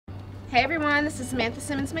Hey everyone, this is Samantha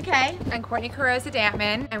Simmons McKay and Courtney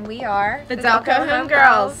Carosa-Dantman, and we are the Delco Home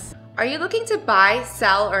Girls. Are you looking to buy,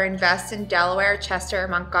 sell, or invest in Delaware, Chester,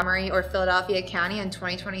 Montgomery, or Philadelphia County in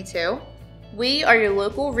 2022? We are your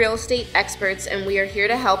local real estate experts, and we are here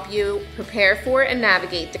to help you prepare for and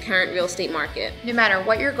navigate the current real estate market. No matter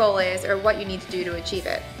what your goal is or what you need to do to achieve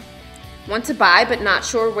it. Want to buy but not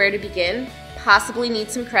sure where to begin? Possibly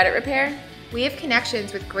need some credit repair? We have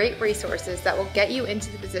connections with great resources that will get you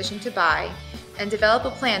into the position to buy and develop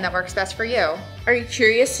a plan that works best for you. Are you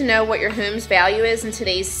curious to know what your home's value is in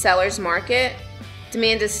today's seller's market?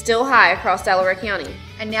 Demand is still high across Delaware County.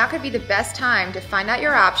 And now could be the best time to find out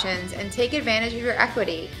your options and take advantage of your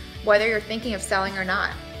equity, whether you're thinking of selling or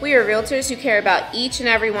not. We are realtors who care about each and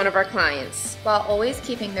every one of our clients, while always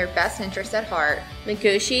keeping their best interests at heart,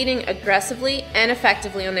 negotiating aggressively and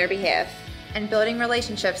effectively on their behalf, and building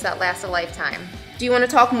relationships that last a lifetime. Do you want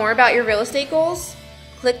to talk more about your real estate goals?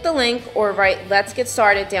 Click the link or write "Let's Get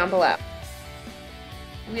Started" down below.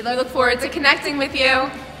 We look forward to connecting with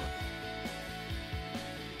you.